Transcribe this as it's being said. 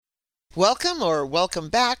Welcome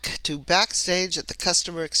back to Backstage at the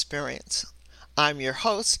Customer Experience. I'm your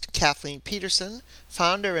host, Kathleen Peterson,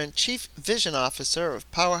 founder and chief vision officer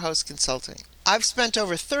of Powerhouse Consulting. I've spent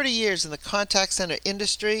over 30 years in the contact center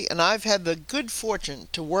industry, and I've had the good fortune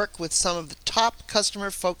to work with some of the top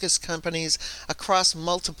customer-focused companies across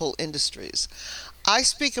multiple industries. I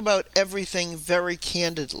speak about everything very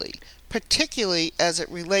candidly, particularly as it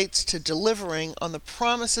relates to delivering on the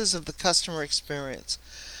promises of the customer experience.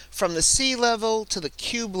 From the C level to the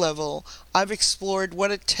cube level, I've explored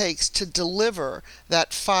what it takes to deliver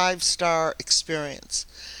that five-star experience.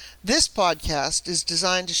 This podcast is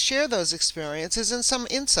designed to share those experiences and some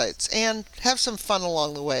insights and have some fun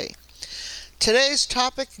along the way. Today's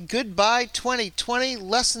topic, Goodbye 2020,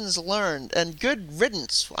 Lessons Learned, and good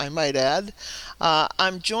riddance, I might add.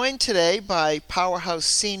 I'm joined today by Powerhouse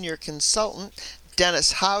Senior Consultant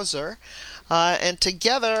Dennis Hauser. And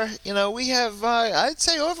together, we have, I'd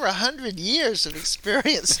say, over 100 years of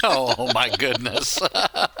experience. Oh, my goodness.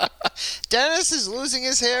 Dennis is losing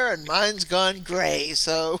his hair and mine's gone gray.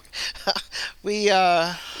 So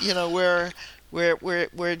we're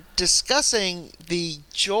discussing the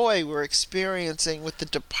joy we're experiencing with the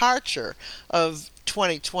departure of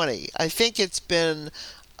 2020. I think it's been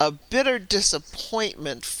a bitter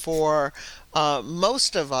disappointment for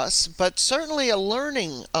most of us, but certainly a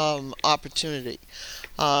learning opportunity.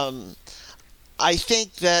 I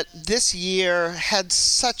think that this year had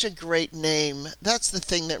such a great name. That's the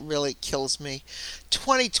thing that really kills me.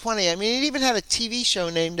 2020, I mean, it even had a TV show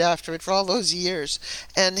named after it for all those years.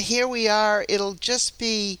 And here we are, it'll just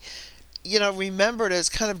be, remembered as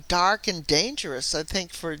kind of dark and dangerous, I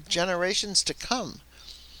think, for generations to come.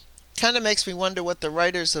 Kind of makes me wonder what the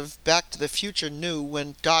writers of Back to the Future knew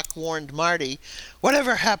when Doc warned Marty,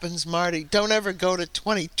 whatever happens, Marty, don't ever go to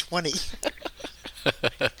 2020.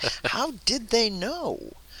 How did they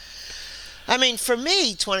know? I mean, for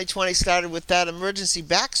me, 2020 started with that emergency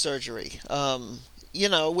back surgery,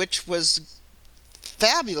 which was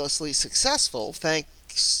fabulously successful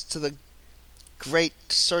thanks to the great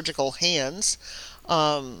surgical hands.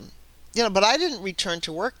 But I didn't return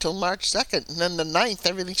to work till March 2nd, and then the 9th,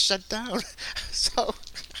 everything shut down. So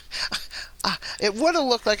it would have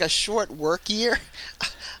looked like a short work year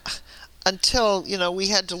until, we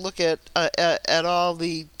had to look at all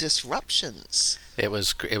the disruptions. It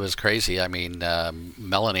was crazy. I mean,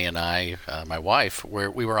 Melanie and I, my wife,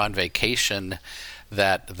 we were on vacation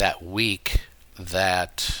that week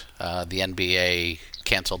that the NBA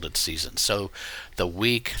canceled its season. So the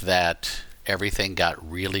week that everything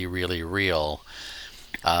got really, really real,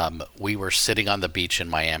 we were sitting on the beach in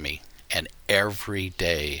Miami, and every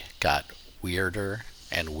day got weirder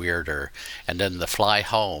and weirder. And then the fly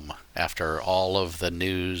home after all of the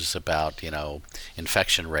news about,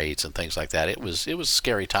 infection rates and things like that, it was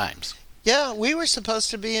scary times. Yeah, we were supposed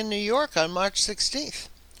to be in New York on March 16th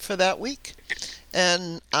for that week.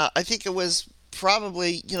 And I think it was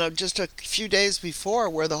probably, just a few days before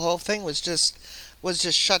where the whole thing was just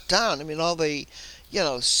shut down. I mean, all the,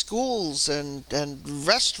 schools and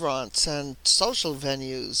restaurants and social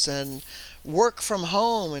venues and work from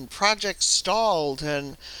home and projects stalled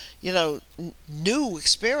and, new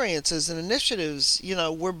experiences and initiatives,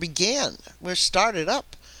 were started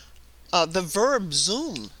up. The verb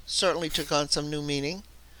Zoom certainly took on some new meaning.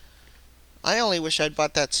 I only wish I'd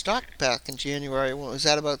bought that stock back in January when it was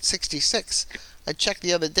at about 66. I checked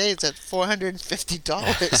the other day, it's at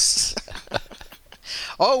 $450.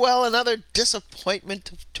 Oh well, another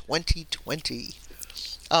disappointment of 2020.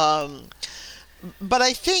 But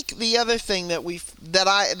I think the other thing that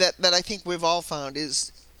I think we've all found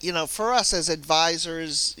is, for us as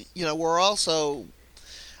advisors, we're also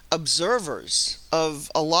observers of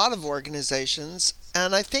a lot of organizations,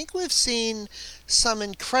 and I think we've seen some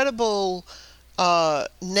incredible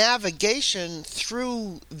navigation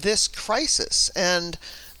through this crisis. And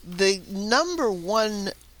the number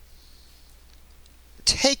one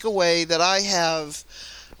takeaway that I have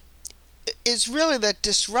is really that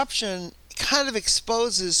disruption kind of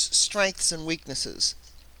exposes strengths and weaknesses.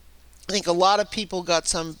 I think a lot of people got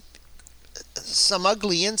some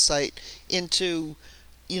ugly insight into,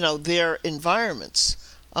 their environments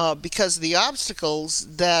because the obstacles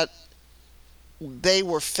that they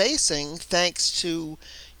were facing thanks to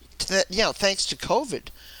COVID.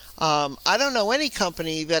 I don't know any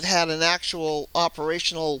company that had an actual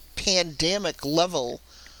operational pandemic level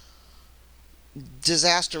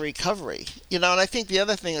disaster recovery. And I think the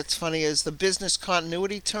other thing that's funny is the business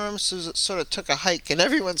continuity term sort of took a hike, and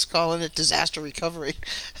everyone's calling it disaster recovery.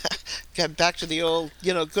 Get back to the old,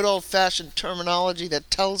 good old-fashioned terminology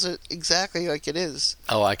that tells it exactly like it is.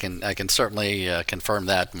 Oh, I can certainly confirm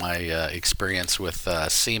that. My experience with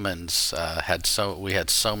Siemens we had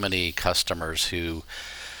so many customers who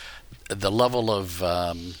the level of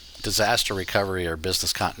disaster recovery or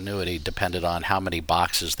business continuity depended on how many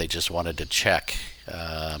boxes they just wanted to check,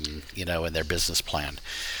 in their business plan.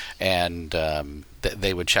 And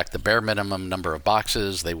they would check the bare minimum number of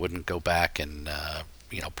boxes. They wouldn't go back and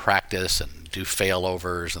practice and do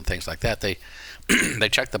failovers and things like that. They they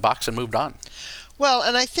checked the box and moved on. Well,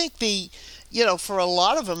 and I think for a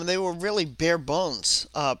lot of them, they were really bare bones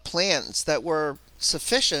plans that were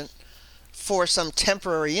sufficient for some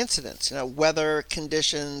temporary incidents, weather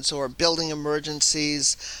conditions or building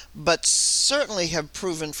emergencies, but certainly have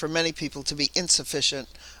proven for many people to be insufficient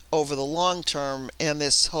over the long term and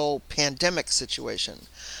this whole pandemic situation.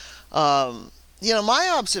 My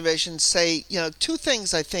observations say, two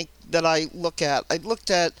things I think that I look at. I looked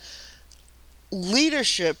at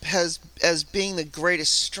leadership as being the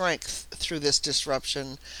greatest strength through this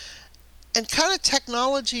disruption, and kind of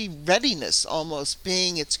technology readiness almost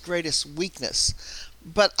being its greatest weakness.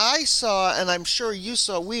 But I saw, and I'm sure you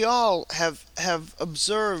saw, we all have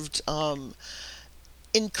observed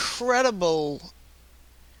incredible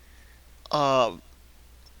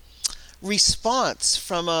response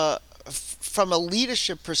from a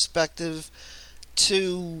leadership perspective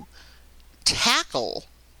to tackle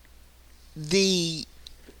the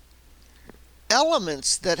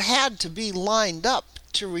elements that had to be lined up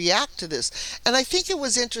to react to this. And I think it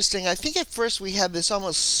was interesting. I think at first we had this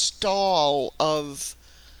almost stall of,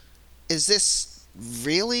 is this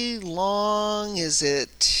really long? Is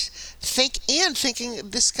it thinking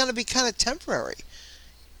this is going to be kind of temporary?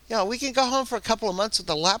 We can go home for a couple of months with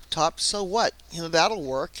a laptop, so what? That'll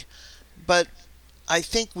work. But I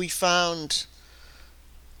think we found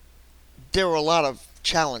there were a lot of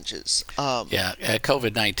challenges.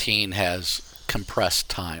 COVID-19 has compressed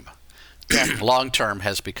time. Long term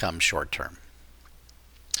has become short term.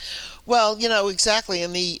 Well, exactly.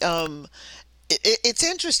 And it's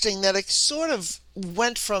interesting that it sort of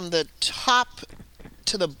went from the top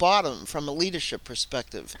to the bottom from a leadership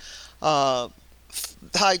perspective. I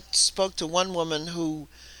spoke to one woman who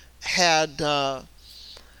had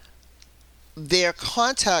their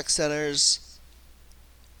contact centers.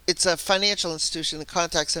 It's a financial institution. The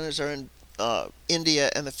contact centers are in India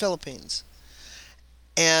and the Philippines.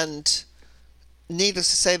 And needless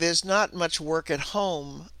to say, there's not much work at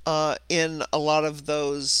home in a lot of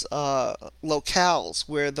those locales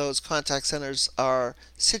where those contact centers are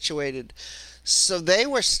situated. So they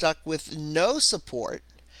were stuck with no support,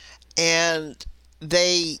 and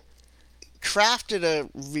they crafted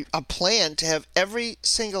a plan to have every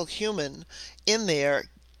single human in their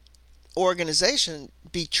organization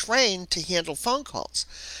be trained to handle phone calls.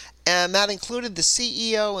 And that included the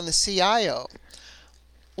CEO and the CIO.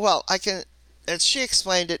 Well, as she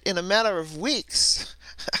explained it, in a matter of weeks,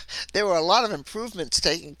 there were a lot of improvements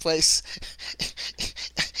taking place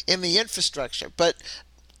in the infrastructure. But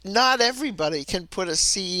not everybody can put a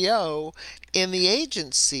CEO in the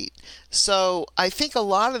agent seat. So I think a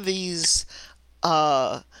lot of these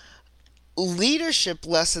leadership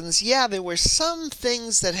lessons, there were some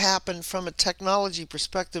things that happened from a technology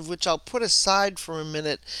perspective, which I'll put aside for a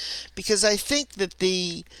minute, because I think that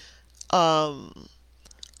the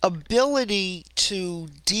ability to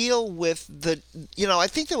deal with I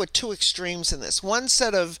think there were two extremes in this. One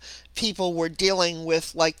set of people were dealing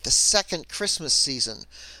with like the second Christmas season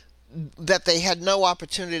that they had no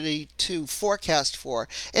opportunity to forecast for.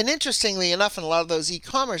 And interestingly enough, in a lot of those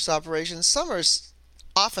e-commerce operations, summer's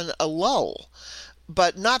often a lull,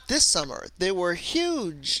 but not this summer. There were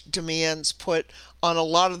huge demands put on a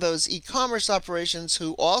lot of those e-commerce operations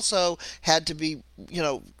who also had to be,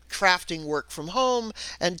 crafting work from home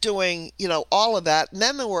and doing, all of that. And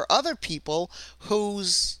then there were other people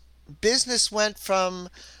whose business went from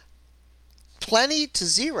plenty to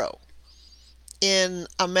zero in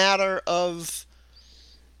a matter of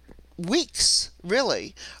weeks,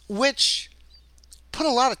 really, which put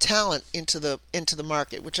a lot of talent into the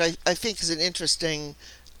market, which I think is an interesting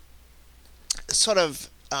sort of,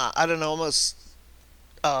 almost,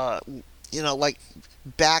 like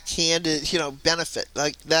backhanded, benefit.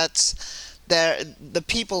 Like that's the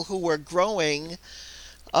people who were growing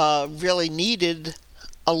really needed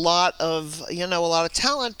a lot of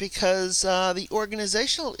talent because the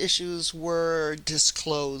organizational issues were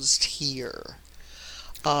disclosed here.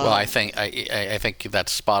 Well, I think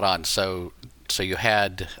that's spot on. So you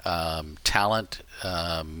had talent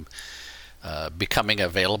becoming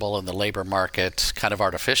available in the labor market, kind of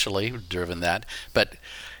artificially driven that, but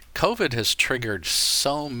COVID has triggered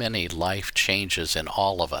so many life changes in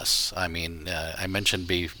all of us. I mean, I mentioned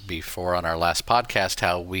before on our last podcast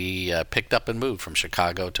how we picked up and moved from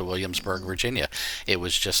Chicago to Williamsburg, Virginia. It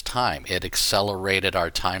was just time. It accelerated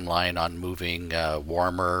our timeline on moving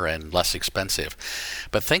warmer and less expensive.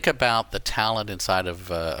 But think about the talent inside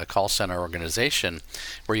of a call center organization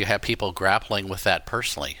where you have people grappling with that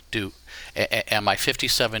personally. Am I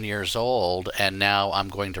 57 years old and now I'm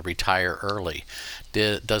going to retire early?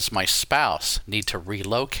 Does my spouse need to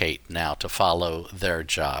relocate now to follow their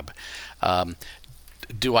job?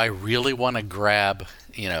 Do I really want to grab,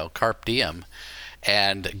 carpe diem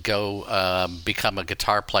and go become a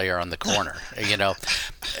guitar player on the corner?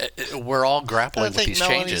 We're all grappling with these changes. I don't think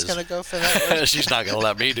Melanie's going to go for that one. She's not going to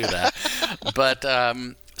let me do that. But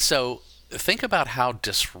so think about how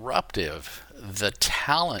disruptive the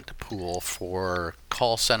talent pool for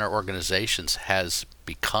call center organizations has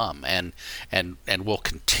become and will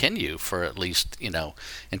continue for at least,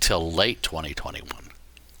 until late 2021.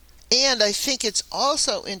 And I think it's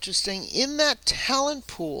also interesting in that talent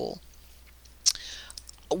pool,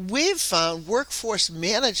 we've found workforce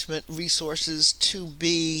management resources to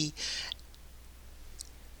be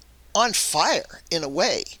on fire in a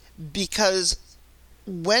way, because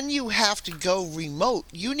when you have to go remote,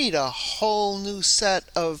 you need a whole new set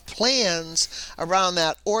of plans around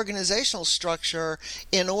that organizational structure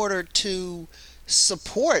in order to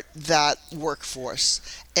support that workforce.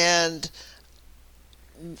 And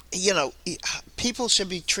people should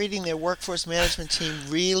be treating their workforce management team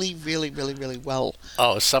really, really, really, really well.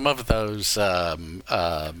 Oh, some of those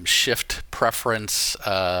shift preference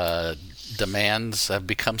demands have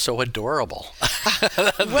become so adorable.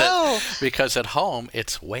 Well, because at home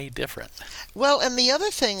it's way different. Well, and the other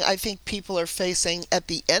thing I think people are facing at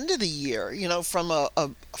the end of the year, from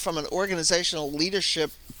an organizational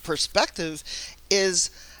leadership perspective,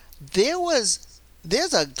 is there's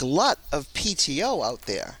a glut of PTO out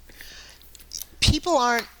there. People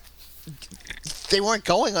they weren't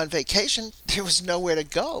going on vacation. There was nowhere to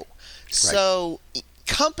go. Right. So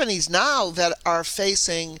companies now that are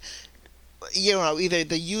facing either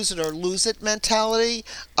the use it or lose it mentality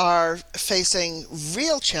are facing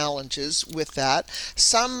real challenges with that.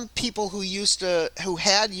 Some people who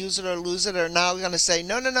had use it or lose it are now going to say,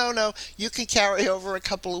 no, you can carry over a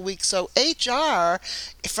couple of weeks. So HR,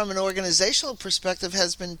 from an organizational perspective,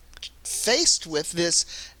 has been faced with this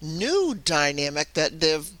new dynamic that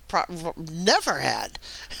they've never had.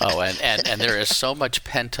 Oh, and there is so much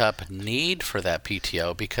pent-up need for that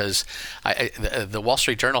PTO because the Wall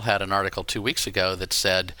Street Journal had an article 2 weeks ago that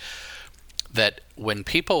said that when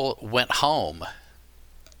people went home,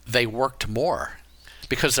 they worked more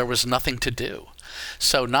because there was nothing to do.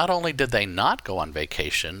 So not only did they not go on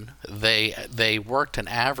vacation, they worked an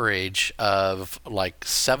average of like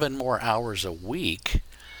 7 more hours a week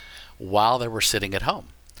while they were sitting at home,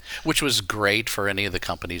 which was great for any of the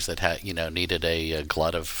companies that had needed a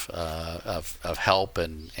glut of help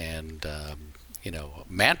and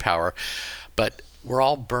manpower. But we're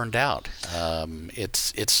all burned out. And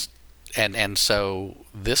so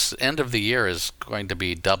this end of the year is going to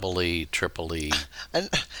be doubly, triply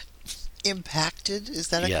impacted. Is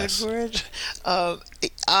that a Yes. good word? I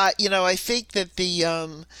think that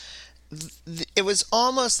it was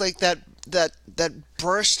almost like that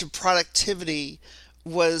burst of productivity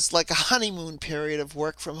was like a honeymoon period of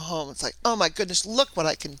work from home. It's like, oh my goodness, look what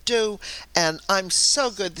I can do, and I'm so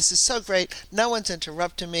good. This is so great. No one's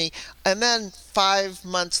interrupting me. And then 5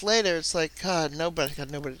 months later, it's like, God, got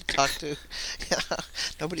nobody to talk to.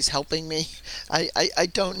 Nobody's helping me. I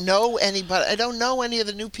don't know anybody. I don't know any of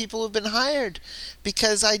the new people who've been hired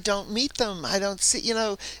because I don't meet them. I don't see,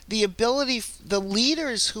 the ability, the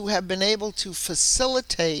leaders who have been able to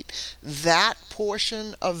facilitate that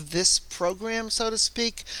portion of this program, so to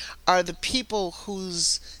speak, are the people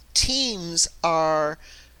whose teams are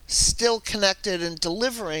still connected and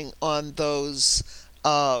delivering on those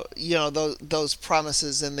those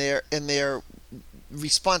promises and their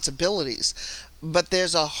responsibilities. But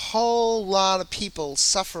there's a whole lot of people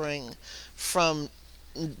suffering from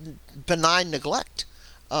benign neglect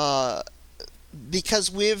because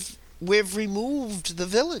we've removed the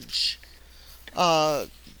village.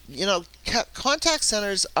 Contact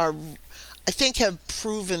centers are, I think, have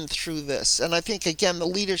proven through this, and I think again the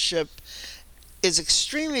leadership is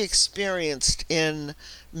extremely experienced in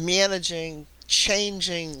managing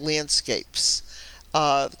changing landscapes.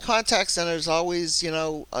 Contact centers always,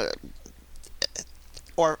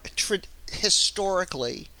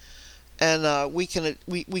 historically, and we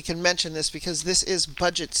can mention this because this is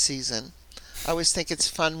budget season. I always think it's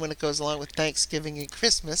fun when it goes along with Thanksgiving and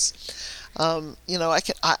Christmas.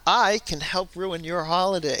 I can help ruin your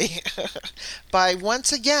holiday by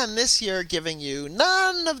once again this year giving you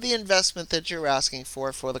none of the investment that you're asking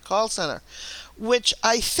for the call center, which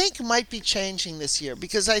I think might be changing this year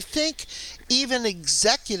because I think even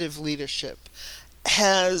executive leadership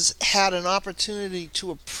has had an opportunity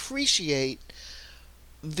to appreciate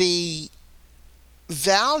the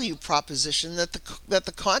value proposition that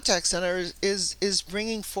the contact center is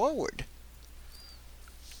bringing forward.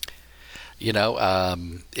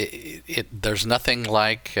 There's nothing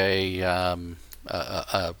like a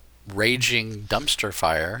raging dumpster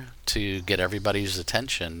fire to get everybody's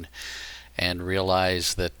attention and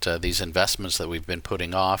realize that these investments that we've been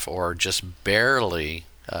putting off or just barely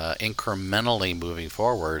incrementally moving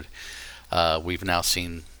forward, we've now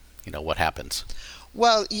seen, what happens.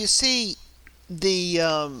 Well, you see the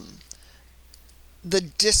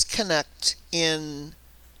disconnect in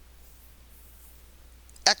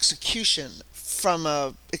execution from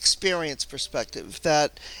a experience perspective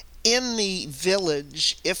that in the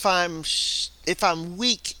village if I'm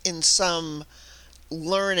weak in some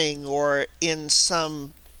learning or in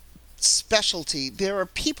some specialty, there are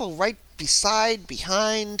people right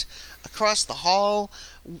behind, across the hall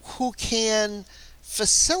who can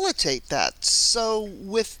facilitate that. So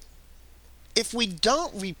with if we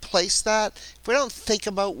don't replace that, if we don't think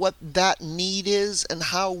about what that need is and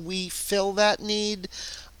how we fill that need,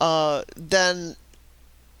 then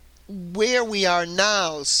where we are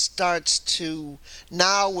now starts to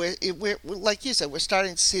now we're like you said, we're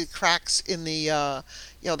starting to see cracks in the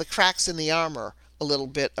cracks in the armor a little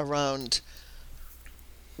bit around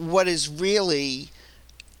what is really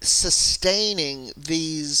sustaining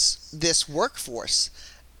this workforce.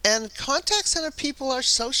 And contact center people are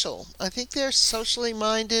social. I think they're socially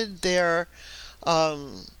minded.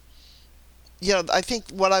 Um, I think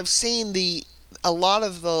what I've seen a lot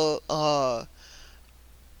of the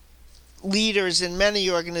leaders in many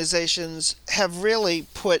organizations have really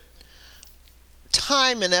put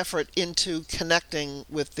time and effort into connecting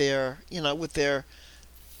with their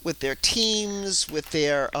teams, with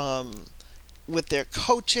their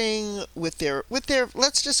coaching, with their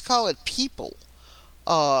let's just call it people,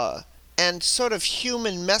 uh, and sort of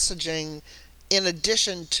human messaging in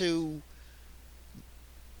addition to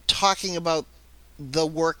talking about the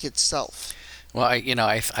work itself. Well,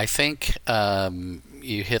 I think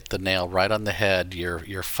you hit the nail right on the head.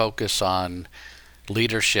 Your focus on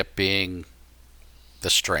leadership being the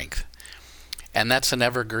strength, and that's an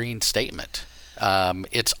evergreen statement.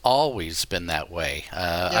 It's always been that way.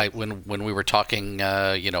 Yep. When we were talking,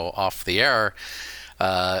 off the air,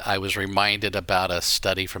 I was reminded about a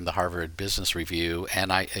study from the Harvard Business Review,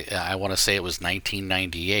 and I want to say it was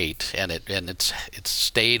 1998, and it's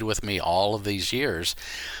stayed with me all of these years.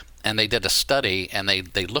 And they did a study, and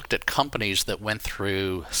they looked at companies that went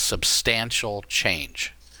through substantial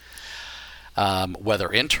change, whether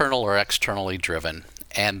internal or externally driven,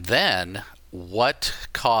 and then what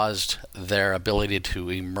caused their ability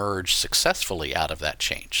to emerge successfully out of that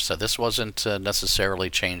change. So this wasn't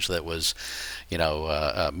necessarily change that was,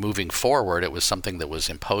 moving forward. It was something that was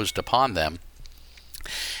imposed upon them.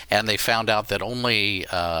 And they found out that only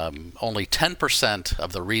 10%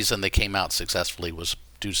 of the reason they came out successfully was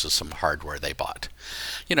due to some hardware they bought.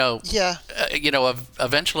 Yeah.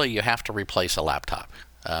 Eventually you have to replace a laptop.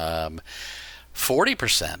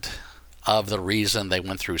 40% of the reason they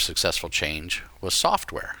went through successful change was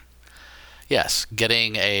software. Yes,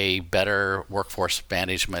 getting a better workforce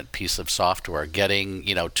management piece of software, getting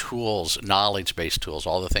tools, knowledge-based tools,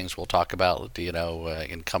 all the things we'll talk about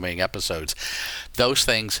in coming episodes. Those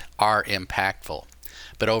things are impactful,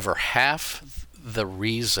 but over half the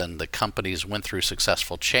reason the companies went through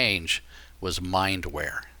successful change was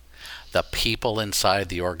mindware, the people inside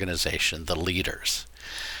the organization, the leaders.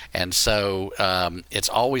 And so it's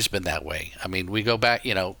always been that way. I mean, we go back,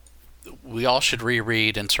 we all should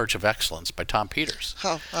reread In Search of Excellence by Tom Peters.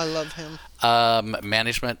 Oh, I love him.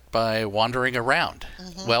 Management by Wandering Around.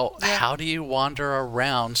 Well, Yeah. how do you wander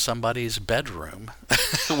around somebody's bedroom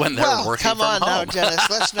when they're Well, working come from on now, home? Dennis.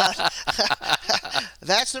 Let's not.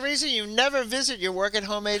 That's the reason you never visit your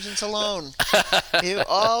work-at-home agents alone. You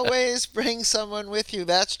always bring someone with you.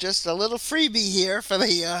 That's just a little freebie here for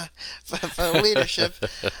the leadership.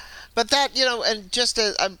 But that, and just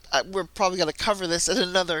we're probably going to cover this in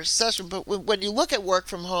another session. But when you look at work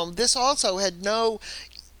from home, this also had no.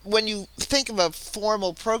 When you think of a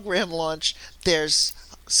formal program launch, there's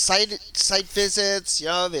site visits.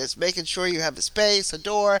 There's making sure you have a space, a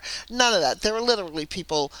door. None of that. There were literally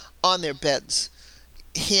people on their beds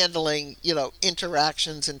handling,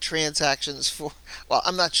 interactions and transactions for, well,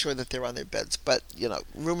 I'm not sure that they're on their beds, but,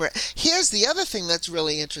 rumor. Here's the other thing that's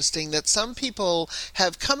really interesting that some people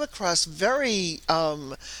have come across very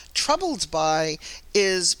troubled by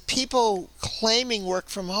is people claiming work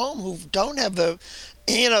from home who don't have the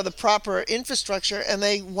proper infrastructure, and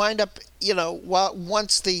they wind up,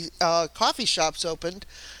 once the coffee shops opened,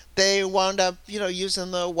 they wound up,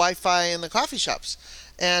 using the Wi-Fi in the coffee shops,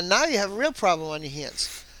 and now you have a real problem on your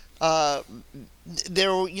hands. Uh,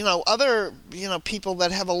 there, other, people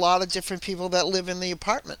that have a lot of different people that live in the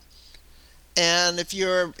apartment, and if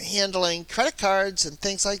you're handling credit cards and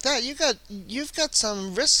things like that, you've got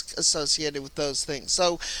some risk associated with those things.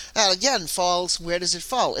 So that again falls. Where does it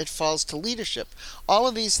fall? It falls to leadership. All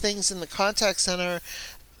of these things in the contact center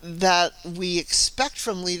that we expect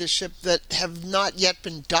from leadership that have not yet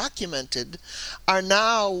been documented are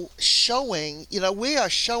now showing, we are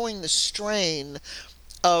showing the strain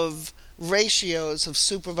of ratios of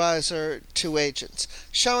supervisor to agents,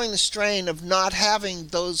 showing the strain of not having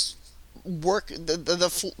those work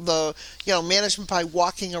the management by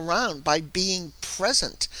walking around, by being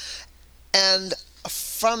present. And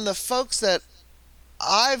from the folks that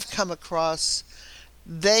I've come across,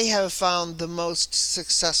 they have found the most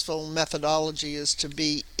successful methodology is to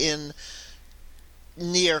be in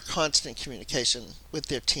near constant communication with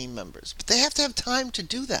their team members. But they have to have time to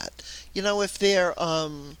do that. If they're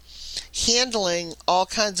handling all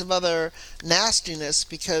kinds of other nastiness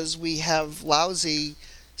because we have lousy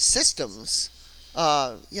systems,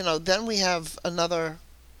 then we have another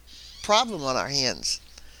problem on our hands.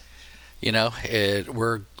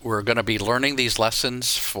 We're going to be learning these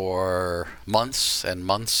lessons for months and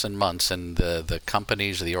months and months, and the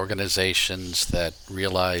companies, the organizations that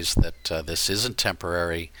realize that this isn't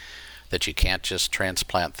temporary, that you can't just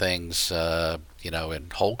transplant things, in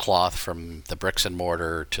whole cloth from the bricks and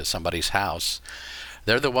mortar to somebody's house.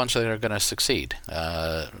 They're the ones that are going to succeed.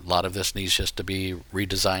 A lot of this needs just to be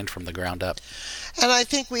redesigned from the ground up. And I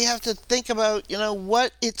think we have to think about,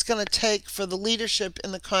 what it's going to take for the leadership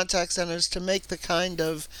in the contact centers to make the kind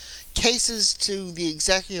of cases to the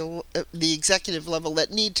executive level that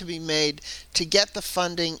need to be made to get the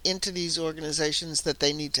funding into these organizations that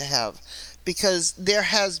they need to have. Because there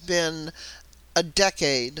has been a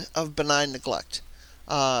decade of benign neglect.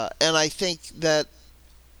 And I think that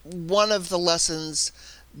one of the lessons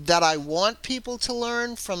that I want people to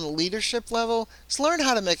learn from the leadership level is learn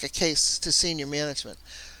how to make a case to senior management.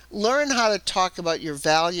 Learn how to talk about your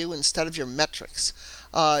value instead of your metrics.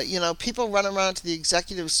 People run around to the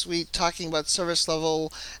executive suite talking about service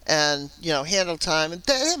level and, handle time, and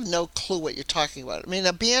they have no clue what you're talking about. I mean,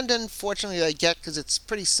 abandon, fortunately, I get because it's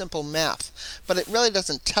pretty simple math, but it really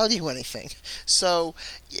doesn't tell you anything. So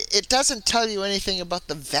it doesn't tell you anything about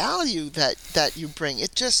the value that you bring.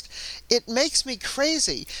 It makes me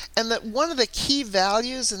crazy. And that one of the key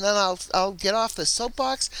values, and then I'll get off the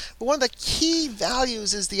soapbox, but one of the key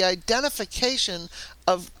values is the identification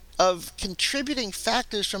of contributing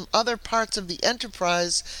factors from other parts of the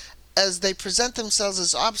enterprise as they present themselves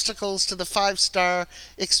as obstacles to the 5-star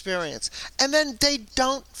experience. And then they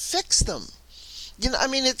don't fix them.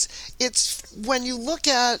 It's when you look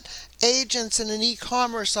at agents in an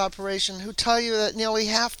e-commerce operation who tell you that nearly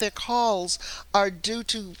half their calls are due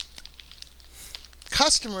to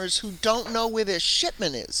customers who don't know where their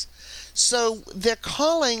shipment is. So they're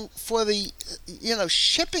calling for the,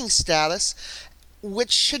 shipping status,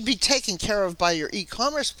 which should be taken care of by your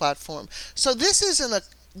e-commerce platform. So this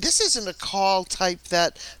isn't a call type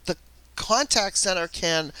that the contact center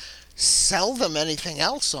can sell them anything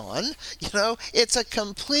else on. It's a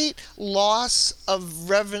complete loss of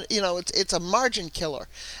revenue. It's a margin killer.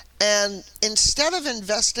 And instead of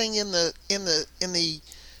investing in the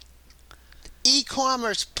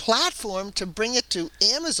e-commerce platform to bring it to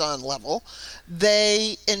Amazon level,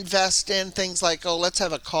 they invest in things like, let's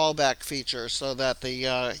have a callback feature so that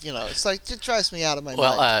it's like, it drives me out of my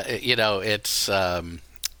mind.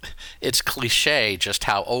 It's cliche just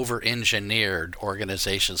how over-engineered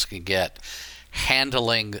organizations can get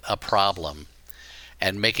handling a problem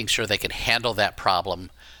and making sure they can handle that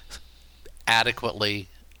problem adequately,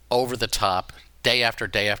 over the top, day after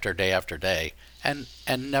day after day after day. And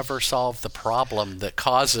never solve the problem that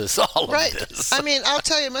causes all of this. I mean, I'll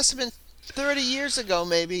tell you, it must have been 30 years ago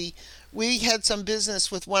maybe, we had some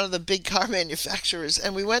business with one of the big car manufacturers,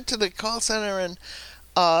 and we went to the call center and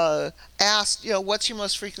asked, what's your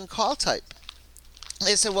most frequent call type?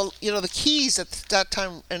 They said, well, the keys at that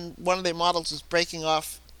time, and one of their models was breaking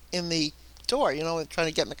off in the door, trying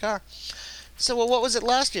to get in the car. So, well, what was it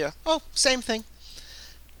last year? Oh, same thing.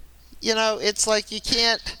 It's like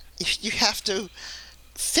you have to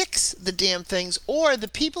fix the damn things, or the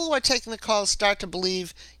people who are taking the calls start to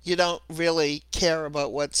believe you don't really care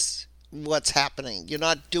about what's happening. You're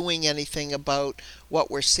not doing anything about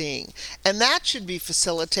what we're seeing. And that should be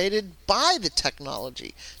facilitated by the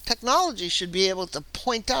technology. Technology should be able to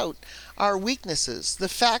point out our weaknesses. The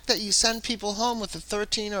fact that you send people home with a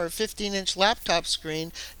 13 or a 15-inch laptop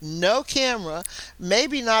screen, no camera,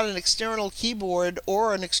 maybe not an external keyboard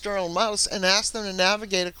or an external mouse, and ask them to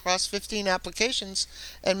navigate across 15 applications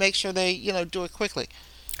and make sure they, do it quickly.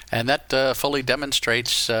 And that fully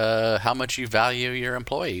demonstrates how much you value your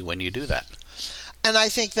employee when you do that. And I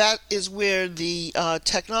think that is where the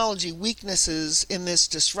technology weaknesses in this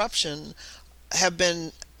disruption have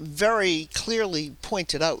been very clearly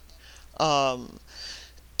pointed out.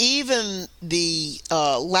 Even the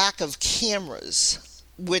lack of cameras,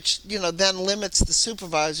 which then limits the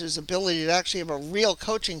supervisor's ability to actually have a real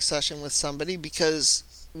coaching session with somebody, because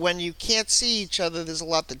when you can't see each other, there's a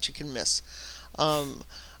lot that you can miss.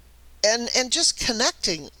 And just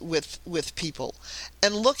connecting with people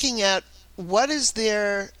and looking at what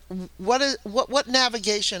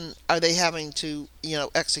navigation are they having to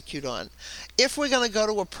execute on. If we're going to go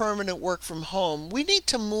to a permanent work from home, we need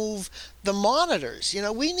to move the monitors.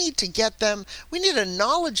 We need to get them. We need a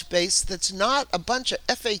knowledge base that's not a bunch of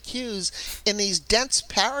FAQs in these dense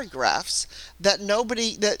paragraphs that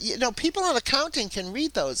people in accounting can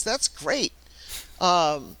read those. That's great,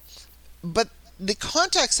 but the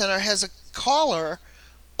contact center has a caller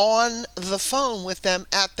on the phone with them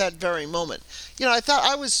at that very moment.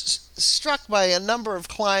 I was struck by a number of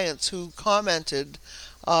clients who commented,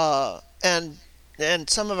 and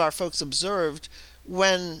some of our folks observed,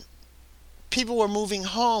 when people were moving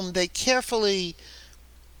home, they carefully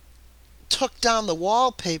took down the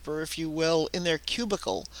wallpaper, if you will, in their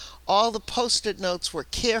cubicle. All the Post-it notes were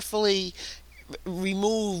carefully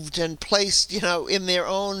removed and placed, in their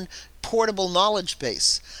own portable knowledge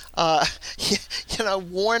base.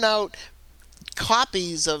 Worn out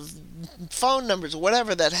copies of phone numbers or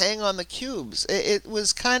whatever that hang on the cubes. It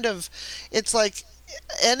was it's like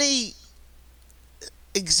any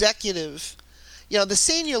executive, the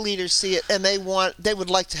senior leaders see it and they would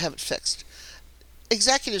like to have it fixed.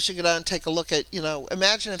 Executives should go down and take a look at,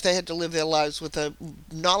 imagine if they had to live their lives with a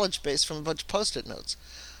knowledge base from a bunch of Post-it notes.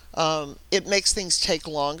 It makes things take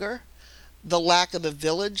longer. The lack of the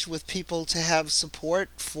village with people to have support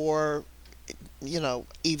for,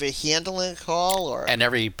 either handling a call or... And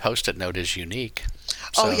every Post-it note is unique.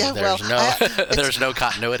 So oh, yeah, there's no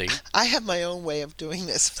continuity. I have my own way of doing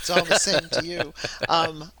this. It's all the same to you.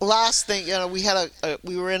 Last thing,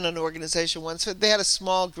 we were in an organization once. They had a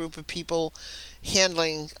small group of people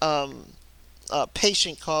handling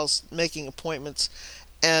patient calls, making appointments,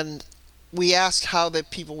 and we asked how the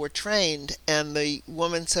people were trained, and the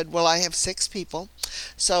woman said, well, I have 6 people,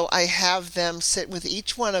 so I have them sit with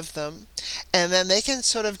each one of them, and then they can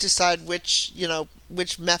sort of decide which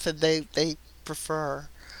method they prefer.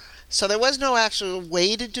 So there was no actual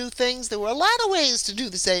way to do things. There were a lot of ways to do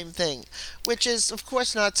the same thing, which is, of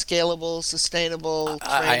course, not scalable, sustaable,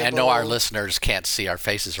 trainable. I know our listeners can't see our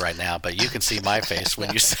faces right now, but you can see my face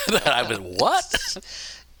when you said that. I was, what?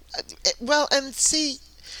 Well, and see...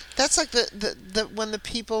 That's like the when the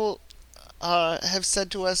people have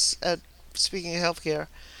said to us at speaking of healthcare,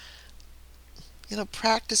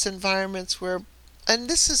 practice environments where, and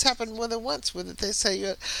this has happened more than once, where they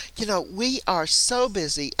say, we are so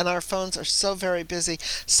busy and our phones are so very busy.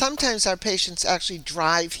 Sometimes our patients actually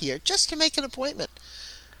drive here just to make an appointment.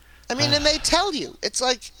 I mean, and they tell you, it's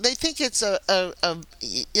like they think it's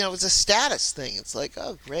it's a status thing. It's like,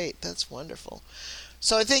 oh, great, that's wonderful.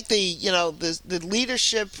 So I think the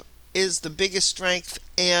leadership is the biggest strength,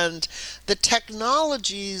 and the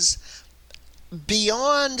technologies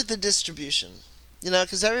beyond the distribution.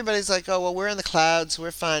 Because everybody's like, oh, well, we're in the cloud, so we're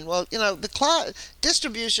fine. Well, the cloud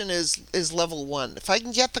distribution is level 1. If I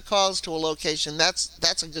can get the calls to a location,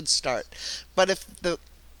 that's a good start. But if the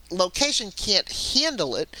location can't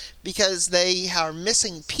handle it because they are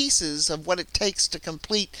missing pieces of what it takes to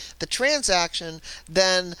complete the transaction,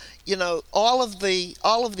 then all of the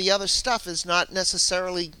other stuff is not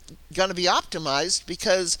necessarily going to be optimized,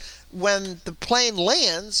 because when the plane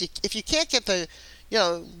lands, if you can't get the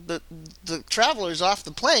travelers off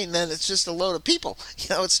the plane, then it's just a load of people.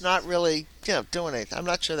 It's not really doing anything. I'm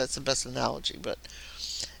not sure that's the best analogy, but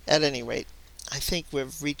at any rate, I think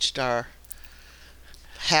we've reached our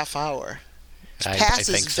half hour. It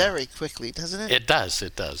passes very quickly, doesn't it? It does.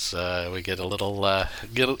 We get a little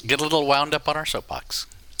get a little wound up on our soapbox.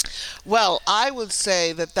 Well, I would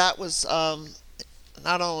say that was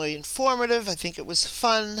not only informative. I think it was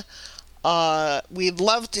fun. We'd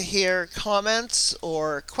love to hear comments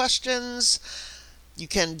or questions. You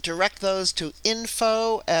can direct those to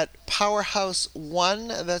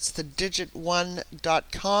info@powerhouse1, that's the digit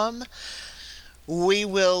 1.com. We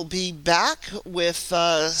will be back with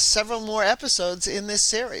several more episodes in this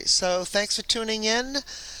series. So thanks for tuning in.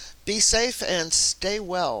 Be safe and stay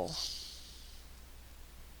well.